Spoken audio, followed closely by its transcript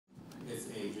It's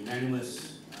a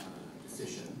unanimous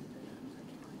decision.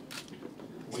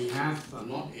 We have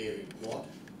not a report,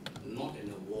 not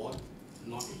an award,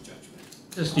 not a judgment.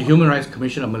 This is the Human Rights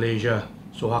Commission of Malaysia,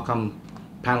 Suhakam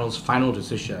panel's final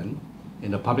decision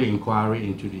in the public inquiry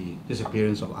into the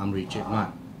disappearance of Amri Cik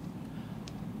Mat.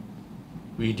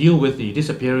 We deal with the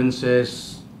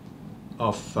disappearances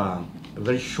of a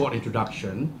very short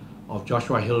introduction of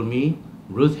Joshua Hilmi,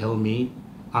 Ruth Hilmi,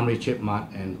 Amri Cik Mat,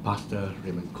 and Pastor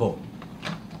Raymond Koh.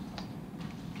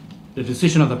 The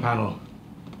decision of the panel.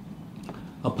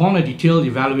 Upon a detailed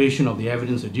evaluation of the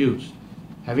evidence adduced,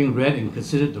 having read and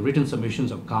considered the written submissions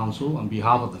of counsel on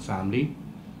behalf of the family,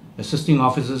 assisting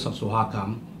officers of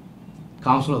Suhakam,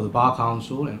 counsel of the Bar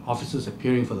Council, and officers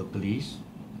appearing for the police,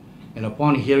 and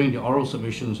upon hearing the oral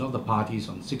submissions of the parties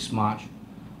on 6 March,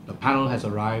 the panel has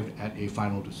arrived at a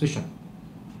final decision.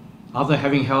 After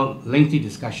having held lengthy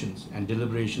discussions and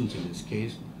deliberations in this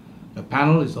case, the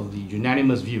panel is of the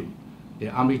unanimous view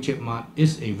that Amri Cik Mat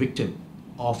is a victim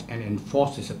of an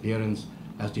enforced disappearance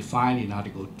as defined in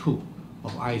Article 2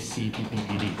 of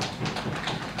ICPPED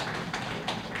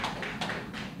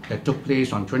that took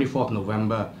place on 24th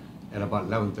November at about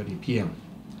 11:30 p.m.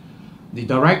 The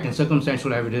direct and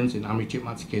circumstantial evidence in Amri Cik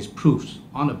Mat's case proves,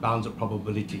 on a balance of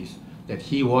probabilities, that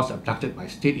he was abducted by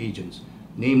state agents,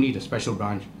 namely the Special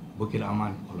Branch, Bukit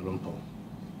Aman, Kuala Lumpur.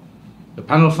 The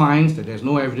panel finds that there is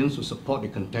no evidence to support the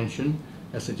contention,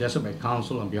 as suggested by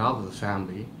counsel on behalf of the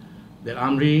family, that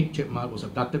Amri Cik Mat was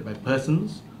abducted by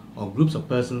persons or groups of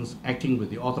persons acting with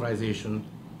the authorization,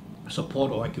 support,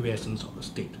 or acquiescence of the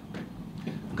state.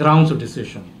 Grounds of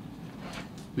decision.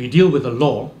 We deal with the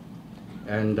law,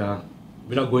 and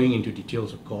without going into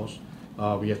details, of course,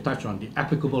 we have touched on the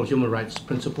applicable human rights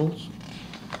principles,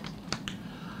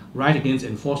 right against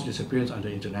enforced disappearance under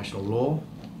international law,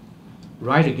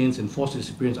 right against enforced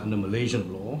disappearance under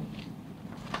Malaysian law,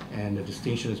 and the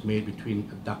distinction is made between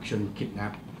abduction,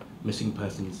 kidnap, missing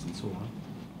persons, and so on.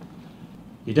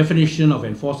 The definition of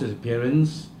enforced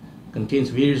disappearance contains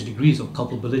various degrees of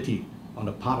culpability on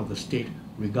the part of the state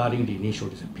regarding the initial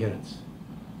disappearance.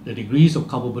 The degrees of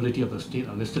culpability of the state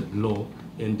are listed below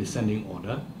in descending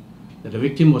order: that the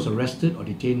victim was arrested or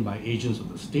detained by agents of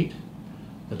the state,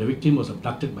 that the victim was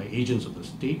abducted by agents of the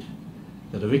state,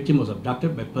 that the victim was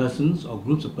abducted by persons or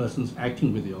groups of persons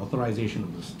acting with the authorization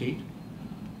of the state,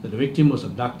 that the victim was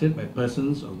abducted by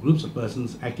persons or groups of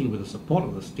persons acting with the support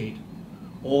of the state,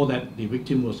 or that the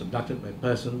victim was abducted by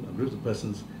persons or groups of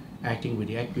persons acting with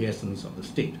the acquiescence of the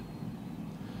state.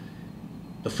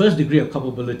 The first degree of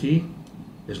culpability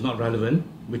is not relevant,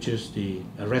 which is the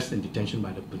arrest and detention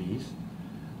by the police.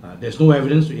 There's no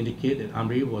evidence to indicate that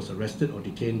Amri was arrested or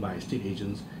detained by state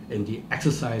agents in the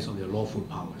exercise of their lawful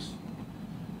powers.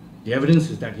 The evidence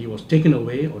is that he was taken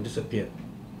away or disappeared.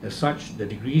 As such, the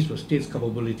degrees for state's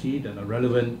culpability that are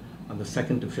relevant are the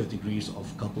 2nd to 5th degrees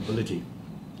of culpability.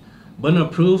 Burden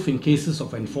of proof in cases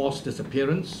of enforced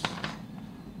disappearance.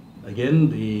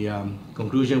 Again, the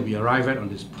conclusion we arrive at on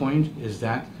this point is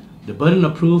that the burden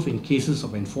of proof in cases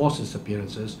of enforced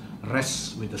disappearances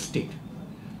rests with the state.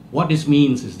 What this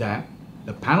means is that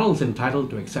the panel is entitled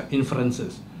to accept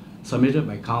inferences submitted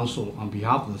by counsel on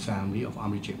behalf of the family of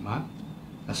Amri Cik Mat,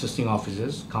 assisting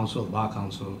officers, counsel of Bar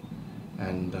Council,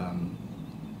 and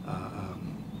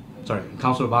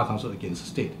counsel of Bar Council against the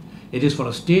state. It is for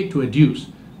the state to adduce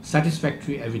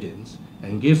satisfactory evidence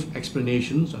and give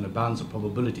explanations on the balance of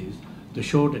probabilities to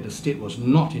show that the state was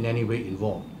not in any way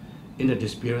involved in the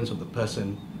disappearance of the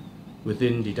person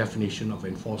within the definition of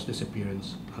enforced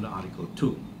disappearance under Article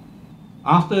 2.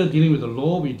 After dealing with the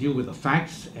law, we deal with the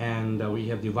facts, and we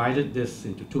have divided this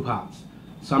into 2 parts.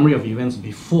 Summary of events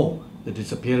before the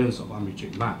disappearance of Amri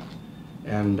Cik Mat.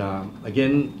 And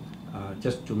again,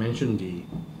 just to mention the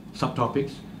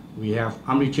subtopics, we have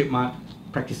Amri Cik Mat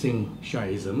practicing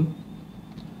Shiaism,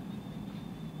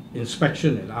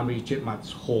 inspection at Amri Cik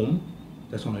Mat's home,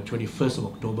 that's on the 21st of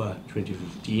October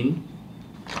 2015.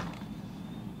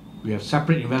 We have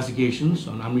separate investigations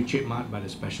on Amri Cik Mat by the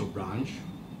Special Branch,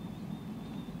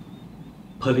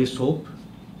 police hope,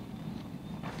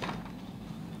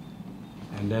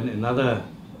 and then another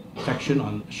section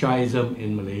on Shiaism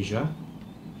in Malaysia,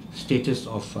 status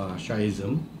of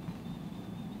Shiaism.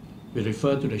 We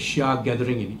refer to the Shia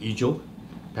gathering in Ijuk,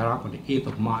 Perak, on the 8th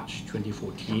of March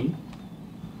 2014.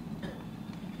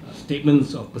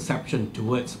 Statements of perception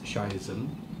towards Shiaism.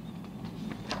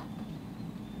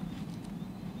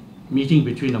 Meeting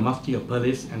between the Mufti of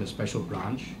Perlis and the Special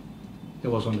Branch.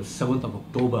 That was on the 7th of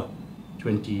October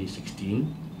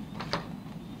 2016.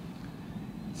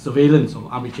 Surveillance of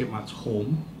Amri Cik Mat's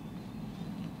home.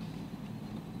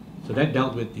 So that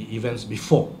dealt with the events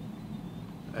before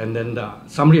And then the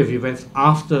summary of events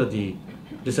after the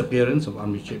disappearance of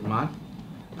Amri Chit Mat.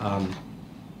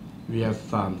 We have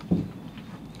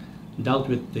dealt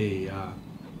with the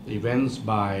events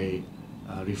by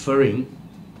referring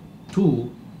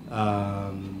to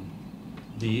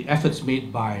the efforts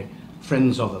made by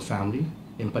friends of the family,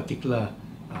 in particular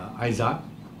Aizat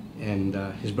and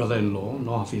his brother-in-law,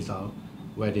 Nur Hafizal,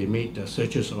 where they made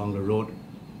searches along the road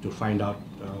to find out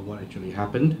what actually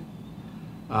happened.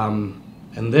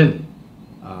 And then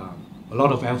a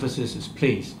lot of emphasis is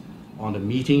placed on the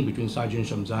meeting between Sergeant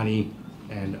Shamzani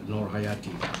and Nur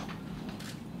Hayati.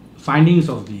 Findings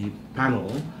of the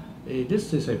panel,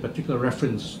 this is a particular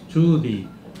reference to the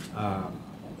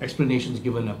explanations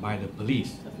given by the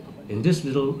police. In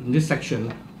this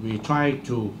section, we try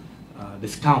to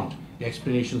discount the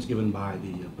explanations given by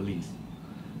the police.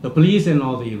 The police and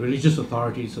all the religious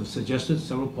authorities have suggested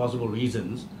several possible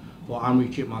reasons for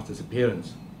Amri Chit Mat's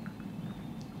disappearance.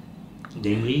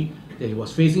 Namely, that he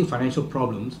was facing financial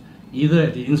problems either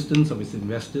at the instance of his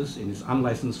investors in his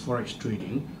unlicensed forex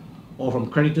trading or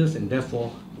from creditors and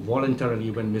therefore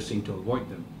voluntarily went missing to avoid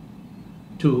them.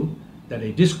 2, that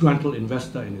a disgruntled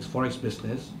investor in his forex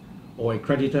business or a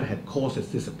creditor had caused his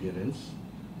disappearance.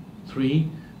 3,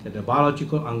 that the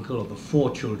biological uncle of the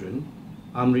 4 children,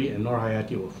 Amri and Nur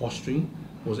Hayati, were fostering,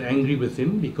 was angry with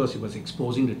him because he was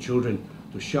exposing the children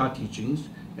to Shia teachings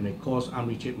and it caused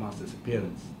Amri Chit Mat's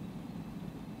disappearance.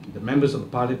 The members of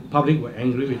the public were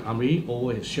angry with Amri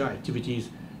over his Shia activities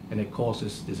and it caused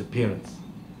his disappearance.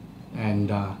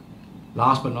 And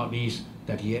last but not least,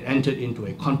 that he had entered into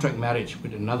a contract marriage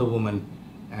with another woman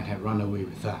and had run away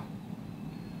with her.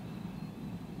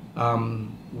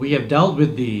 We have dealt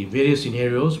with the various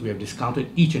scenarios. We have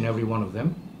discounted each and every one of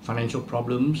them: financial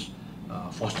problems,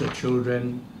 foster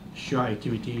children, Shia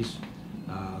activities,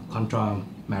 contra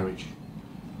marriage.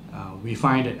 We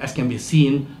find that, as can be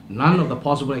seen, none of the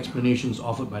possible explanations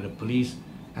offered by the police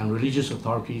and religious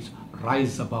authorities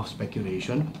rise above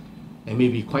speculation and may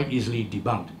be quite easily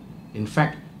debunked. In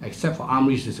fact, except for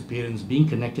Amri's disappearance being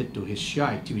connected to his Shia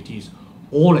activities,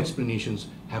 all explanations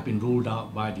have been ruled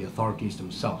out by the authorities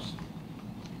themselves.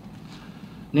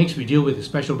 Next, we deal with the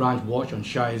Special Branch Watch on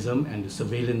Shiaism and the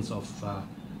surveillance of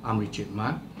Amri Chit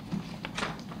Mat.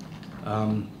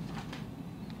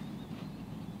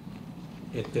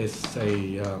 It is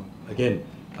again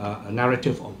a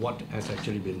narrative of what has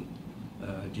actually been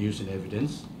used in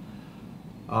evidence.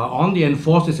 On the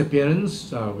enforced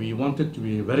disappearance, we wanted to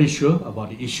be very sure about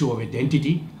the issue of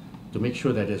identity to make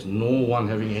sure that there's no one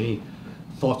having any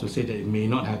thought to say that it may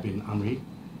not have been Amri.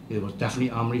 It was definitely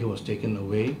Amri who was taken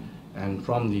away, and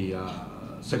from the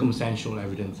circumstantial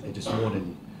evidence, it is more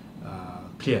than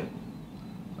clear.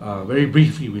 Very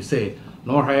briefly, we say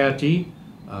Nur Hayati,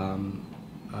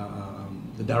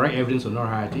 the direct evidence of Nur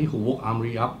Hayati, who woke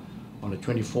Amri up on the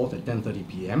 24th at 10:30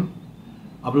 p.m.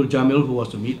 Abdul Jamil, who was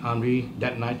to meet Amri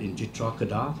that night in Jitra,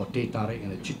 Kedah for Teh Tarik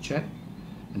and a chit-chat,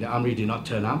 and the Amri did not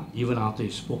turn up even after he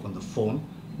spoke on the phone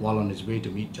while on his way to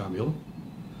meet Jamil.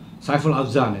 Saiful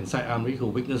Afzan and Syed Amri, who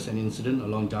witnessed an incident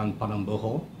along Jalan Padang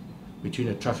Boho between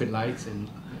the traffic lights and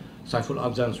Saiful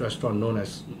Afzan's restaurant known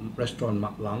as Restaurant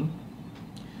Mak Lang.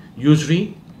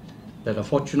 Yusri, that a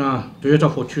Toyota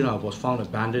Fortuna was found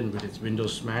abandoned with its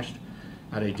windows smashed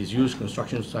at a disused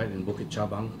construction site in Bukit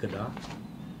Cabang, Kedah,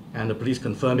 and the police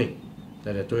confirming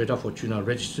that a Toyota Fortuna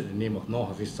registered in the name of Nur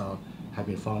Hafizal had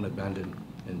been found abandoned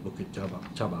in Bukit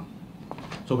Cabang.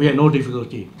 So we had no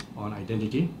difficulty on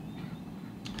identity.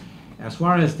 As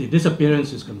far as the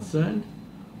disappearance is concerned,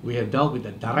 we have dealt with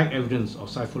the direct evidence of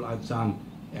Saiful Afzan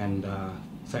and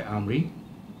Syed Amri.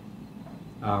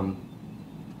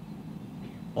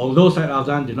 Although Syed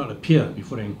Afzan did not appear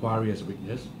before the inquiry as a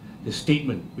witness, the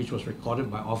statement, which was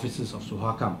recorded by officers of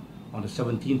Suhakam on the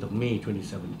 17th of May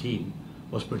 2017,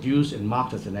 was produced and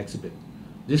marked as an exhibit.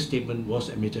 This statement was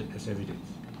admitted as evidence.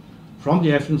 From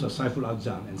the evidence of Saiful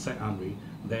Afzan and Syed Amri,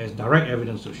 there is direct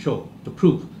evidence to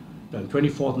prove that on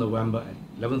 24th November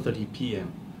at 11:30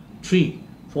 p.m., 3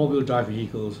 four-wheel drive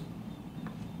vehicles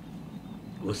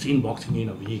were seen boxing in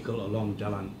a vehicle along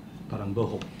Jalan Padang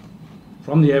Boho.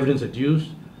 From the evidence adduced,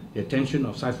 the attention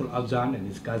of Saiful Afzan and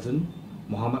his cousin,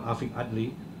 Muhammad Afiq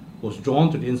Adli, was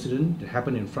drawn to the incident that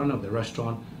happened in front of the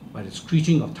restaurant by the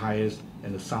screeching of tires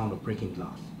and the sound of breaking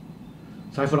glass.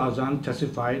 Saiful Afzan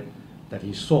testified that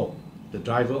he saw the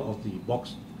driver of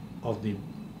the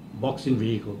boxing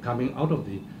vehicle coming out of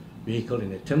the vehicle in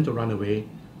an attempt to run away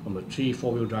from the 3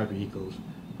 four-wheel drive vehicles,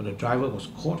 but the driver was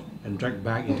caught and dragged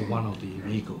back into one of the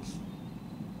vehicles.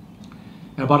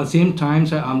 At about the same time,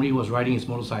 Syed Amri was riding his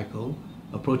motorcycle,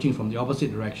 approaching from the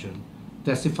opposite direction,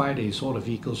 testified that he saw the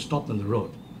vehicle stopped on the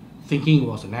road. Thinking it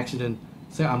was an accident,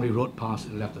 said Amri rode past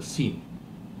and left the scene.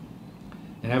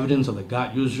 And evidence of the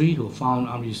guard Yusri who found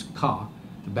Amri's car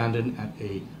abandoned at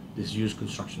a disused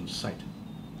construction site.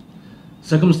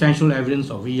 Circumstantial evidence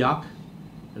of Viyak,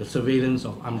 the surveillance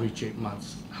of Amri Cik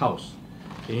Mat's house.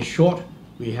 In short,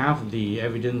 we have the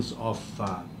evidence of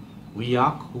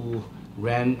Viyak, who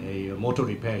ran a motor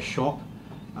repair shop,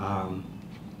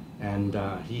 and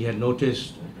he had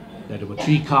noticed that there were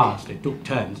 3 cars that took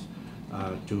turns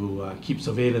to keep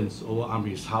surveillance over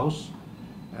Amri's house,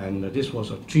 and this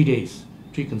was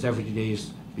 3 consecutive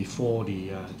days before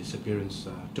the disappearance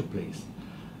took place.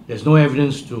 There's no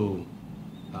evidence to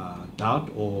doubt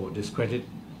or discredit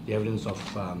the evidence of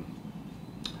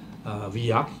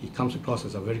Viyak. He comes across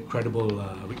as a very credible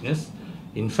witness.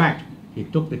 In fact, he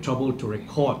took the trouble to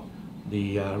record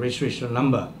the registration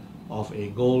number of a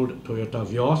gold Toyota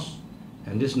Vios,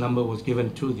 and this number was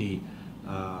given to the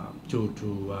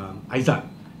Aizat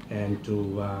and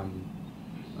to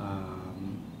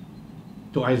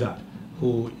Aizat,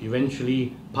 who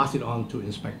eventually passed it on to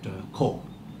Inspector Koh.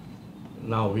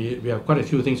 Now, we have quite a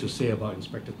few things to say about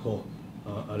Inspector Koh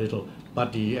a little,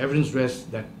 but the evidence rests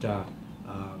that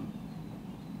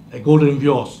a golden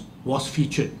Vios was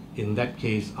featured in that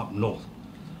case up north.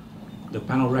 The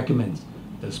panel recommends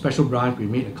that the special branch be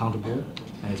made accountable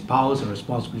and its powers and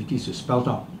responsibilities be spelled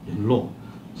out in law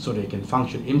so they can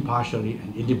function impartially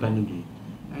and independently,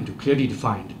 and to clearly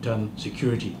define the term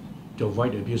security to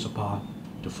avoid the abuse of power,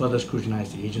 to further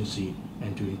scrutinize the agency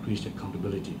and to increase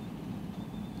accountability.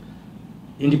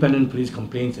 Independent Police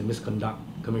Complaints and Misconduct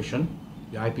Commission,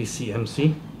 the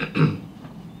IPCMC,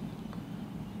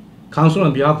 Counsel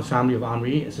on behalf of the family of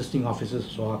Amri, assisting officers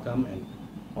of Suhakam and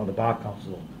of the Bar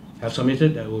Council, have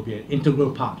submitted that it will be an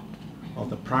integral part of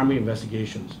the primary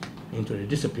investigations into the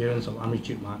disappearance of Amri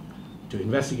Cik Mat to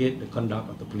investigate the conduct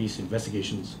of the police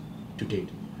investigations to date.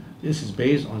 This is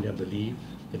based on their belief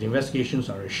that the investigations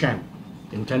are a sham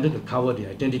intended to cover the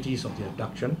identities of the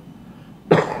abduction,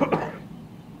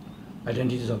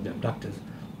 identities of the abductors,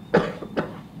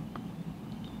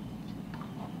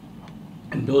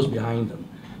 and those behind them,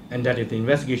 and that if the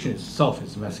investigation itself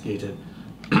is investigated,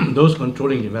 those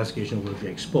controlling the investigation will be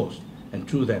exposed, and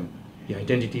through them, the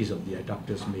identities of the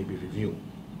abductors may be revealed.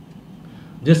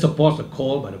 This supports the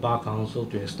call by the Bar Council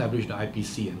to establish the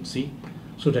IPCMC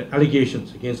so that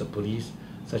allegations against the police,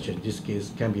 such as this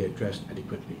case, can be addressed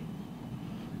adequately.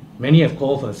 Many have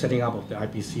called for the setting up of the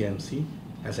IPCMC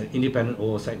as an independent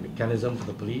oversight mechanism for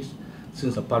the police,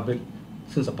 since the public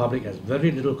has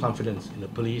very little confidence in the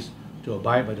police to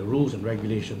abide by the rules and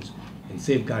regulations in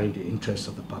safeguarding the interests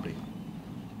of the public.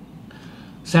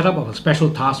 Setup of a special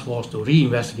task force to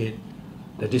reinvestigate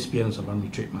the disappearance of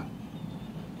Amri Cik Mat.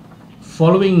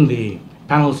 Following the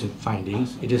panel's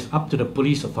findings, it is up to the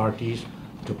police authorities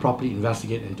to properly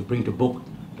investigate and to bring to book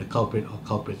the culprit or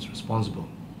culprits responsible.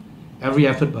 Every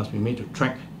effort must be made to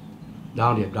track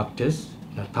down the abductors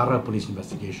in a thorough police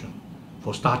investigation.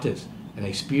 For starters, an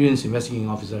experienced investigating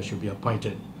officer should be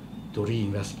appointed to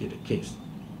reinvestigate the case.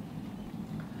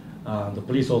 The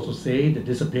police also say the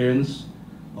disappearance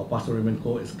of Pastor Raymond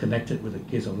Koh is connected with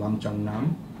the case of Lam Chang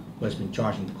Nam, who has been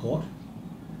charged in court.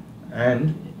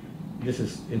 And this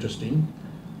is interesting,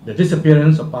 the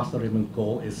disappearance of Pastor Raymond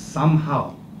Koh is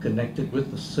somehow connected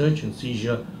with the search and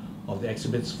seizure of the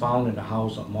exhibits found in the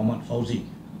house of Muhammad Fauzi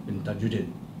bin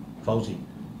Tajuddin Fauzi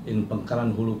in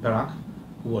Bangkalan Hulu, Perak,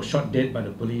 who was shot dead by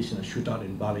the police in a shootout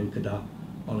in Balim, Kedah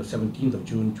on the 17th of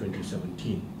June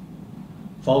 2017.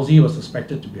 Fauzi was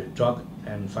suspected to be a drug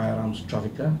and firearms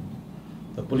trafficker.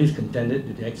 The police contended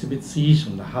that the exhibits seized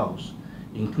from the house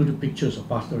included pictures of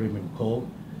Pastor Raymond Koh,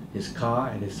 his car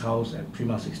and his house at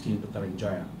Prima 16 Petaling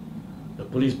Jaya. The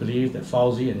police believed that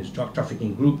Fauzi and his drug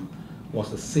trafficking group was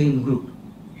the same group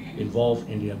involved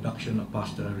in the abduction of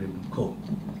Pastor Raymond Koh.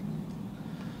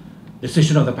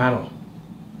 Decision of the panel.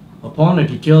 Upon a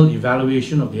detailed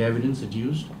evaluation of the evidence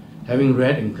adduced, having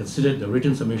read and considered the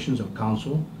written submissions of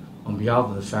counsel on behalf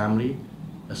of the family,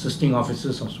 assisting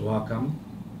officers of Suhakam,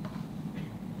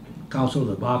 counsel of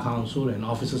the Bar Council, and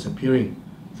officers appearing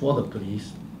for the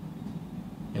police,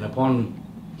 and upon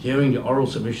hearing the oral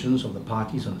submissions of the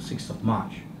parties on the 6th of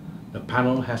March, the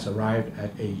panel has arrived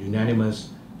at a unanimous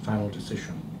final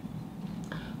decision.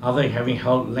 After having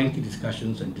held lengthy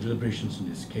discussions and deliberations in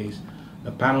this case,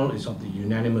 the panel is of the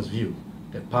unanimous view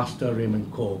that Pastor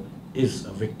Raymond Koh is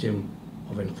a victim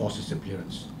of enforced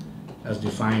disappearance, as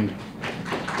defined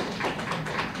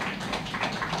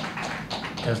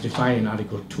in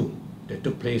Article 2, that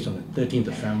took place on the 13th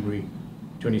of February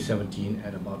 2017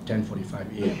 at about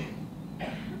 10:45 a.m.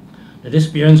 The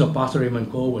disappearance of Pastor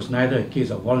Raymond Koh was neither a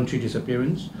case of voluntary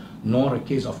disappearance nor a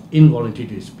case of involuntary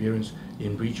disappearance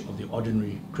in breach of the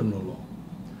ordinary criminal law.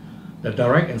 The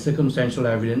direct and circumstantial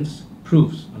evidence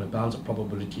proves, on the balance of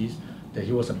probabilities, that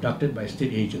he was abducted by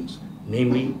state agents,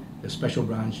 namely the Special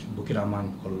Branch Bukit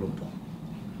Aman, Kuala Lumpur.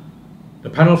 The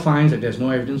panel finds that there is no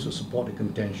evidence to support the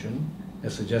contention,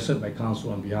 as suggested by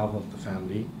counsel on behalf of the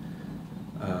family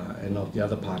and of the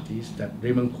other parties, that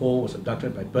Raymond Koh was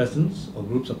abducted by persons or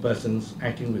groups of persons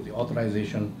acting with the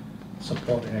authorization,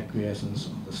 support and acquiescence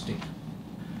of the state.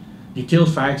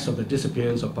 Detailed facts of the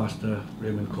disappearance of Pastor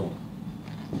Raymond Koh.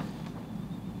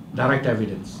 Direct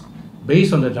evidence.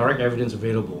 Based on the direct evidence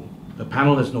available, the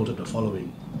panel has noted the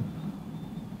following.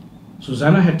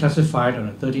 Susanna had testified on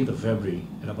the 13th of February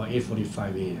at about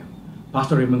 8:45 a.m.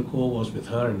 Pastor Raymond Koh was with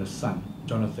her and her son,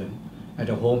 Jonathan, at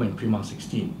her home in Prima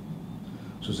 16.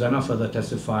 Susanna further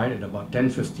testified at about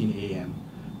 10:15 a.m.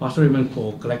 Pastor Raymond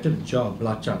Koh collected a jar of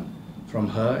belacan from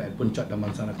her at Puncak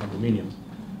Damansara condominium,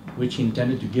 which he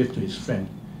intended to give to his friend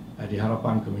at the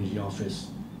Harapan Community Office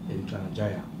in Kelana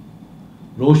Jaya.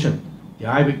 Roshan, the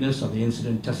eyewitness of the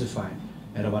incident, testified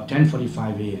at about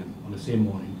 10:45 a.m. on the same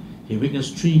morning. He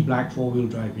witnessed 3 black 4-wheel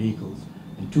drive vehicles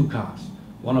and 2 cars,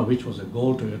 one of which was a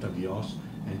gold Toyota Vios,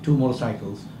 and 2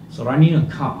 motorcycles surrounding a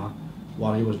car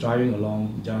while he was driving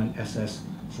along Jalan SS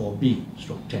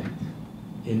 4B/10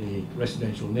 in a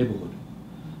residential neighborhood.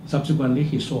 Subsequently,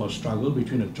 he saw a struggle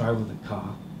between the driver of the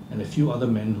car and a few other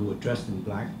men who were dressed in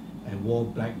black and wore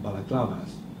black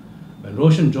balaclavas. When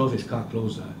Roshan drove his car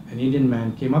closer, an Indian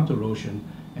man came up to Roshan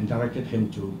and directed him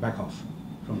to back off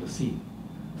from the scene.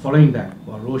 Following that,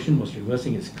 while Roshan was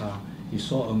reversing his car, he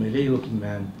saw a Malay-looking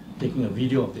man taking a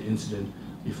video of the incident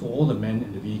before all the men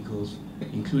in the vehicles,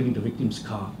 including the victim's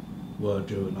car, were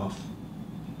driven off.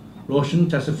 Roshan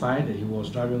testified that he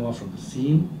was driving off from the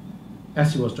scene.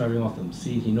 As he was driving off from the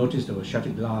scene, he noticed there were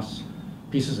shattered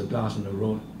pieces of glass on the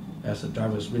road as the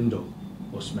driver's window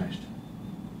was smashed.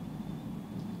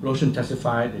 Roshan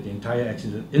testified that the entire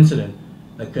incident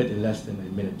occurred in less than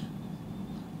a minute.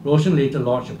 Roshan later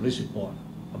lodged a police report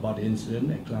about the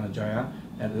incident at Kelana Jaya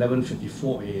at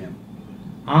 11:54 a.m.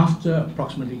 After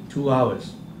approximately 2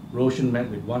 hours, Roshan met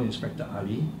with one Inspector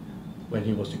Ali when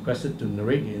he was requested to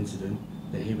narrate the incident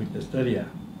that he witnessed earlier.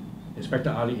 Inspector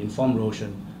Ali informed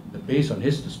Roshan that based on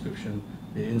his description,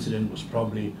 the incident was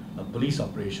probably a police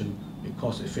operation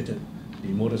because it fitted the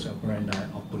modus operandi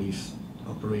of police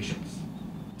operations.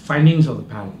 Findings of the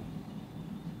panel.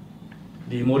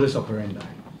 The modus operandi.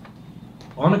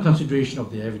 On a consideration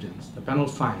of the evidence, the panel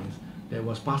finds that it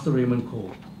was Pastor Raymond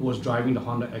Koh who was driving the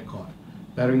Honda Accord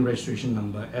bearing registration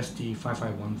number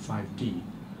ST5515D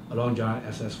along Jalan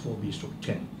SS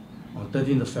 4B/10 on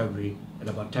 13th of February at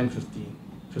about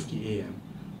 10:50 a.m.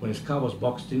 when his car was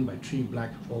boxed in by 3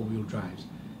 black 4-wheel drives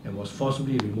and was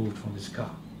forcibly removed from his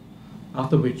car,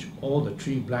 after which all the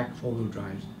 3 black 4-wheel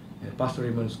drives and Pastor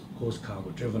Raymond Koh's car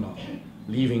were driven off,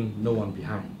 leaving no one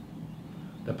behind.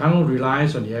 The panel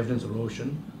relies on the evidence of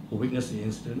Roshan, who witnessed the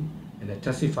incident and had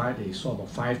testified that he saw about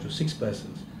 5 to 6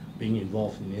 persons being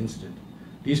involved in the incident.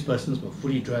 These persons were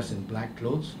fully dressed in black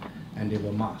clothes and they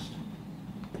were masked.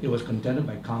 It was contended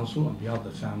by counsel on behalf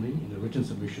of the family in the written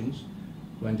submissions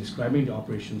when describing the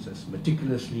operations as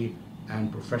meticulously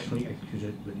and professionally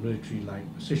executed with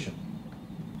military-like precision.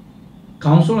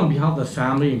 Counsel on behalf of the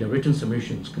family in the written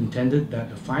submissions contended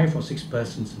that the 5 or 6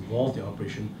 persons involved in the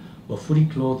operation were fully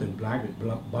clothed in black with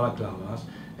balaclavas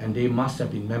and they must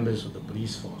have been members of the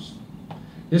police force.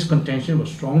 This contention was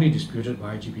strongly disputed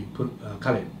by IGP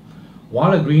Khalid.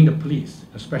 While agreeing the police,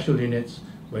 the special units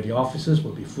where the officers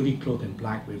will be fully clothed in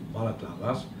black with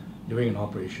balaclavas during an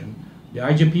operation, the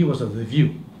IGP was of the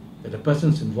view that the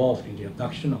persons involved in the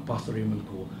abduction of Pastor Raymond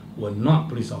Koh were not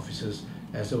police officers,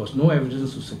 as there was no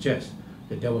evidence to suggest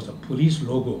that there was a police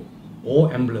logo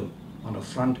or emblem on the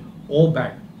front or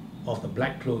back of the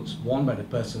black clothes worn by the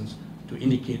persons to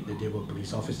indicate that they were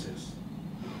police officers.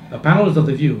 The panel is of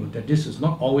the view that this is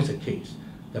not always the case,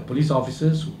 that police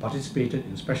officers who participated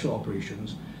in special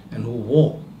operations and who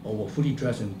wore or were fully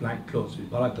dressed in black clothes with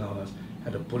balaclavas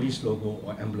had a police logo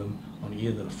or emblem on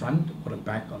either the front or the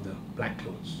back of the black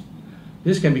clothes.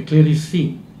 This can be clearly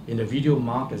seen in the video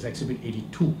marked as Exhibit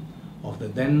 82 of the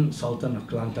then Sultan of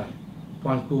Kelantan,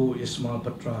 Tuanku Ismail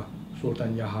Petra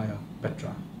Sultan Yahya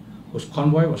Petra, whose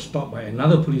convoy was stopped by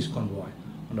another police convoy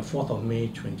on the 4th of May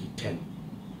 2010.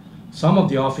 Some of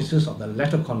the officers of the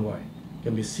latter convoy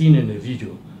can be seen in the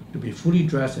video to be fully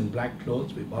dressed in black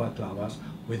clothes with balaclavas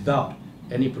without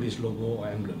any police logo or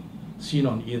emblem seen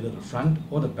on either the front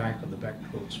or the back of the black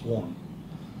clothes worn.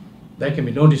 There can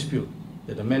be no dispute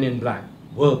that the men in black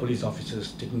were police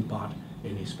officers taking part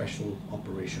in a special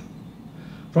operation.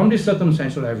 From this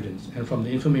circumstantial evidence and from the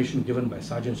information given by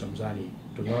Sergeant Shamzani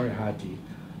to Nur Hati,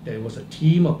 that it was a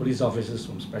team of police officers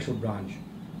from Special Branch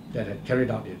that had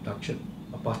carried out the abduction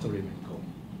of Pastor Raymond Koh.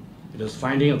 It was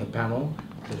finding of the panel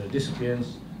that the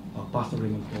disappearance of Pastor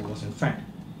Raymond Koh was in fact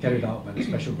carried out by the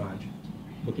Special Branch,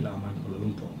 Bukit Aman, Kuala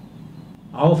Lumpur.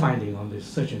 Our finding on this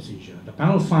search and seizure: the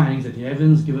panel finds that the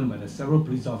evidence given by the several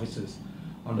police officers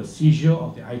on the seizure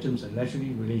of the items allegedly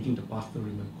relating to Pastor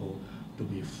Raymond Koh to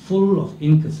be full of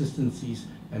inconsistencies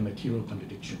and material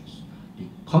contradictions. The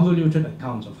convoluted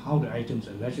accounts of how the items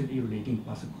allegedly relating to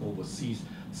Pastor Koh were seized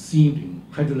seemed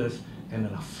incredulous and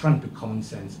an affront to common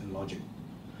sense and logic.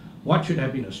 What should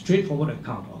have been a straightforward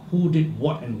account of who did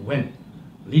what and when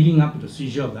leading up to the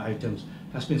seizure of the items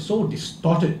has been so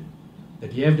distorted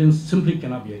that the evidence simply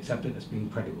cannot be accepted as being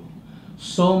credible.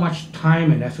 So much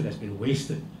time and effort has been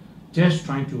wasted just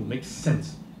trying to make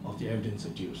sense of the evidence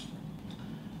adduced.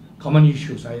 Common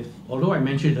issues, although I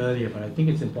mentioned it earlier, but I think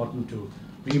it's important to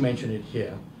re-mention it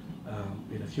here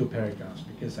in a few paragraphs,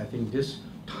 because I think this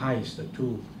ties the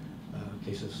two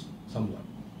cases somewhat.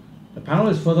 The panel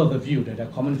is further of the view that there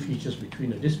are common features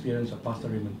between the disappearance of Pastor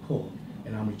Raymond Koh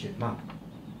and Amri Mat.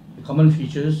 The common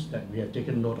features that we have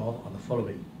taken note of are the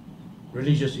following: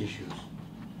 religious issues.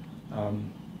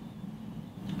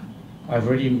 I've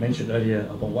already mentioned earlier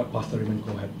about what Pastor Raymond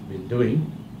Koh had been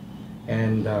doing,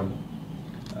 and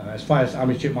as far as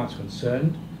Amri Mat is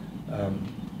concerned,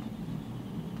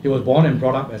 he was born and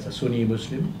brought up as a Sunni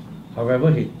Muslim.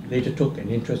 However, he later took an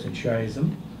interest in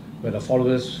Shiaism, where the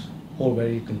followers hold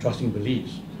very contrasting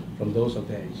beliefs from those of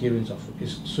the adherents of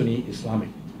Sunni Islamic.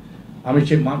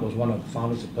 Amri Mat was one of the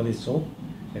founders of Police Hope,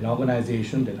 an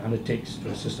organization that undertakes to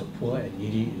assist the poor and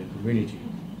needy in the community.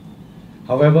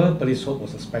 However, Police Hope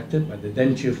was suspected by the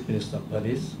then Chief Minister of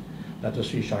Police, Datuk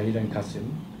Sri Shahidan Qasim,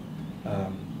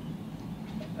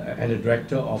 and the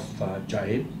Director of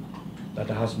Jaib,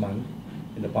 Dr. Hasman,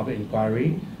 in the public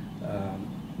inquiry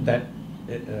that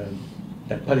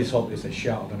Police Hope is a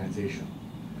Shia organization.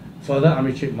 Further,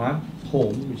 Amri Mat's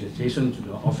home, which is adjacent to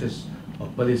the office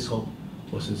of Police Hope,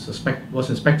 was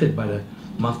inspected by the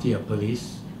Mufti of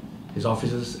Police, his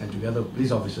officers, and together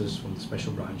police officers from the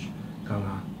Special Branch,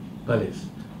 Kana Police.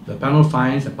 The panel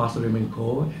finds that Pastor Raymond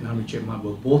Koh and Amri Mat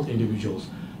were both individuals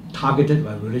targeted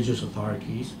by religious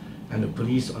authorities and the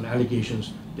police on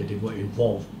allegations that they were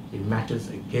involved in matters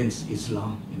against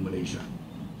Islam in Malaysia.